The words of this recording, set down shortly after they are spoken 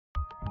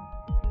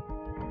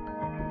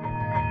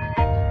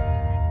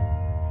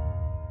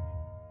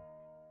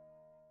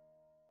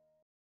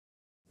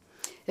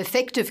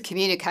Effective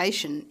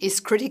communication is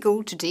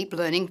critical to deep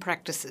learning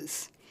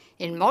practices.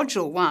 In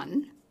Module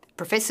 1,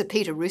 Professor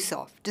Peter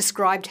Russoff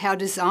described how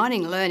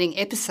designing learning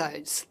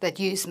episodes that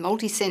use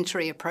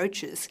multisensory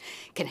approaches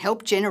can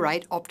help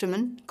generate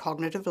optimum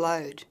cognitive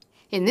load.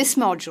 In this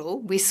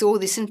module, we saw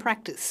this in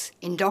practice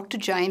in Dr.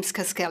 James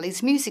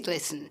Cascali's music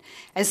lesson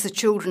as the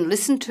children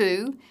listened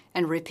to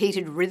and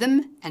repeated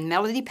rhythm and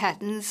melody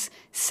patterns,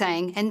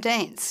 sang and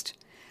danced.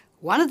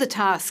 One of the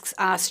tasks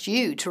asked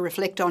you to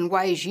reflect on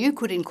ways you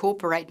could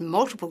incorporate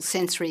multiple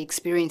sensory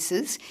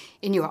experiences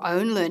in your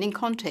own learning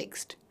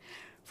context.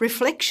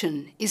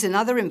 Reflection is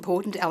another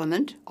important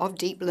element of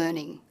deep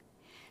learning.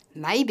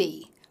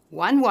 Maybe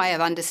one way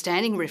of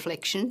understanding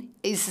reflection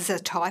is as a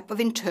type of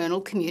internal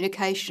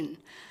communication,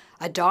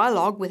 a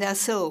dialogue with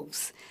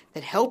ourselves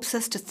that helps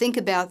us to think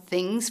about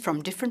things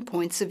from different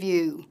points of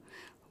view,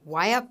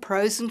 weigh up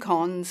pros and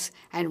cons,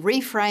 and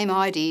reframe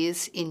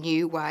ideas in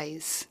new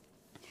ways.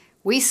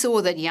 We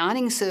saw that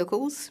yarning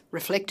circles,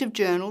 reflective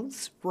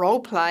journals,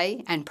 role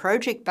play, and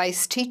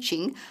project-based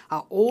teaching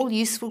are all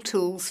useful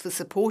tools for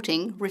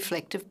supporting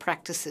reflective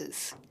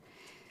practices.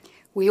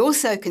 We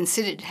also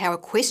considered how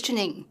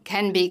questioning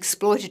can be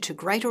exploited to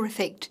greater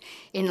effect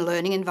in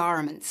learning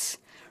environments.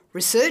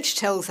 Research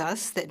tells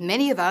us that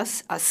many of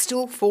us are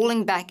still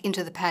falling back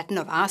into the pattern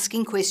of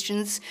asking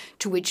questions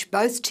to which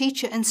both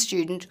teacher and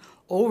student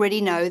already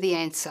know the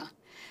answer.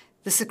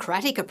 The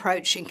Socratic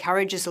approach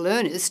encourages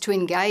learners to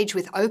engage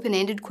with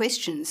open-ended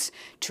questions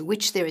to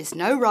which there is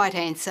no right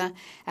answer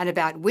and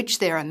about which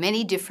there are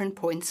many different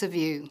points of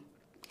view.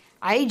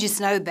 Age is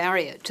no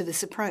barrier to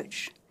this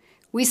approach.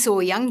 We saw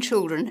young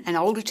children and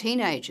older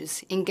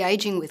teenagers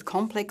engaging with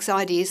complex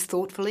ideas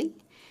thoughtfully,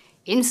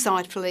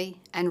 insightfully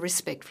and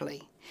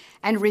respectfully,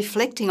 and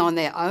reflecting on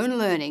their own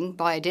learning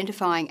by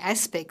identifying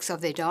aspects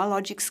of their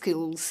dialogic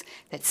skills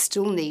that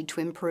still need to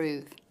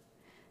improve.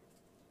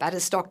 But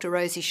as Dr.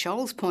 Rosie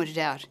Scholes pointed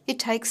out, it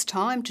takes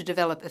time to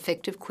develop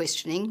effective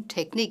questioning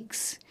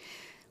techniques.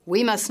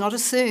 We must not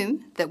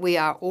assume that we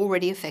are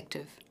already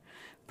effective.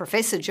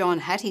 Professor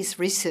John Hattie's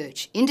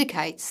research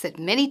indicates that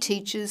many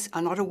teachers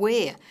are not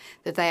aware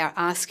that they are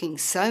asking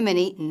so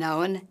many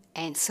known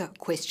answer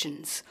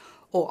questions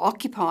or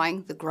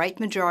occupying the great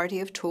majority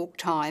of talk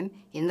time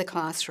in the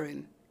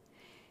classroom.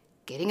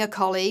 Getting a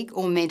colleague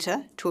or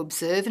mentor to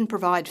observe and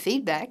provide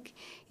feedback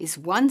is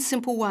one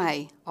simple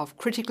way of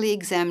critically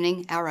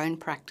examining our own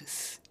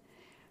practice.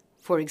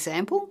 For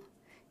example,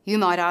 you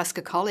might ask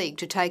a colleague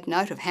to take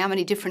note of how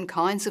many different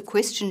kinds of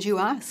questions you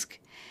ask,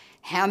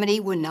 how many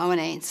were know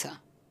and answer,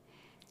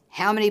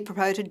 how many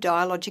promoted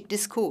dialogic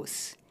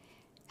discourse,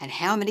 and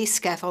how many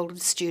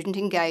scaffolded student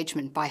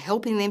engagement by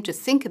helping them to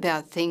think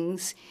about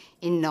things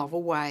in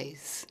novel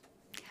ways.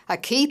 A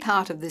key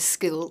part of this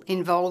skill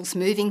involves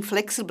moving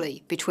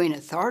flexibly between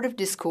authoritative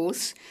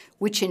discourse,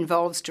 which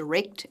involves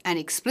direct and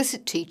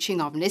explicit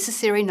teaching of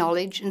necessary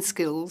knowledge and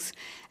skills,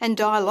 and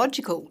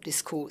dialogical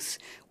discourse,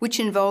 which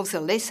involves a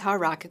less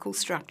hierarchical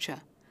structure.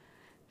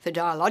 For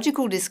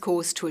dialogical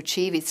discourse to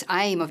achieve its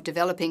aim of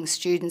developing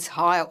students'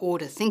 higher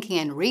order thinking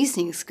and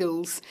reasoning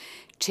skills,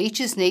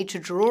 teachers need to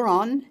draw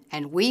on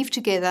and weave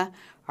together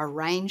a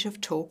range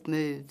of talk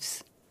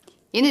moves.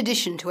 In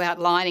addition to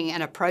outlining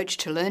an approach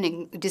to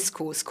learning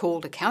discourse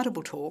called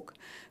accountable talk,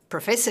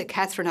 Professor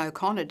Catherine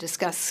O'Connor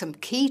discussed some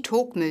key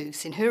talk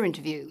moves in her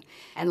interview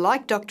and,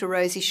 like Dr.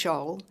 Rosie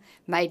Scholl,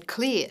 made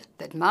clear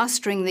that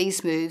mastering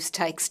these moves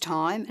takes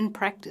time and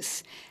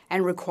practice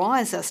and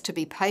requires us to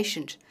be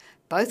patient,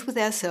 both with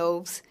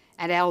ourselves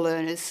and our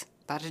learners,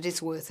 but it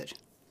is worth it.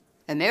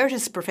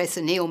 Emeritus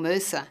Professor Neil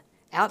Mercer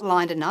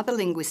outlined another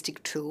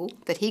linguistic tool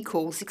that he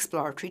calls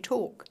exploratory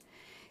talk.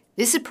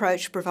 This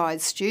approach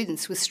provides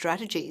students with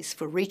strategies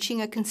for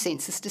reaching a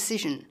consensus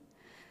decision.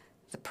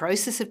 The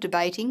process of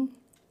debating,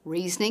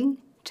 reasoning,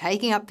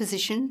 taking up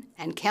position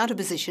and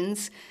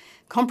counterpositions,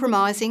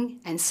 compromising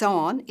and so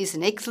on is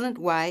an excellent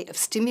way of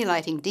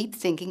stimulating deep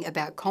thinking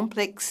about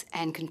complex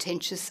and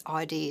contentious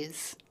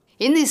ideas.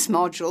 In this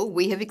module,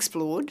 we have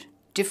explored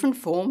different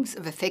forms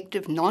of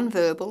effective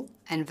non-verbal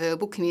and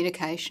verbal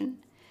communication,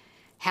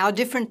 how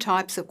different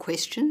types of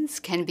questions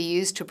can be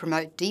used to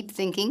promote deep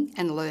thinking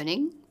and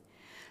learning,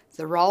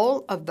 the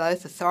role of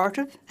both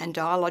authoritative and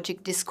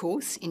dialogic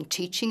discourse in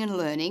teaching and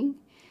learning,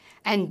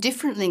 and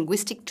different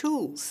linguistic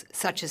tools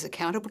such as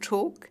accountable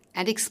talk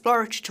and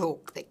exploratory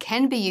talk that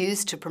can be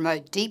used to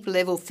promote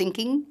deep-level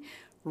thinking,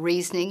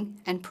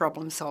 reasoning and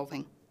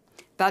problem-solving.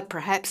 But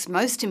perhaps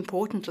most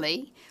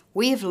importantly,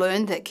 we have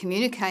learned that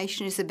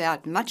communication is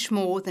about much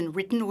more than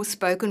written or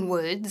spoken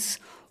words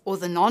or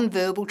the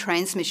non-verbal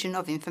transmission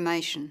of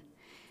information.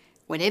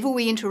 Whenever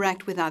we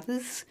interact with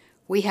others,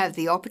 we have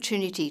the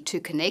opportunity to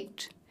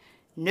connect,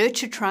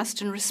 nurture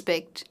trust and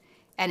respect,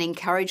 and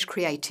encourage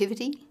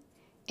creativity,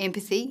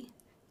 empathy,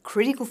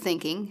 critical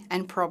thinking,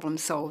 and problem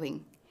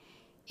solving.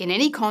 In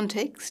any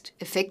context,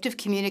 effective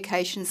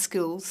communication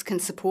skills can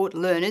support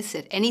learners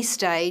at any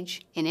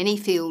stage, in any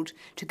field,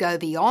 to go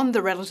beyond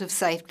the relative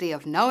safety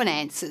of known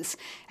answers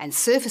and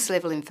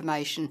surface-level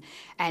information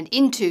and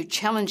into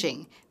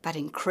challenging but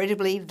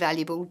incredibly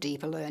valuable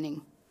deeper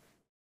learning.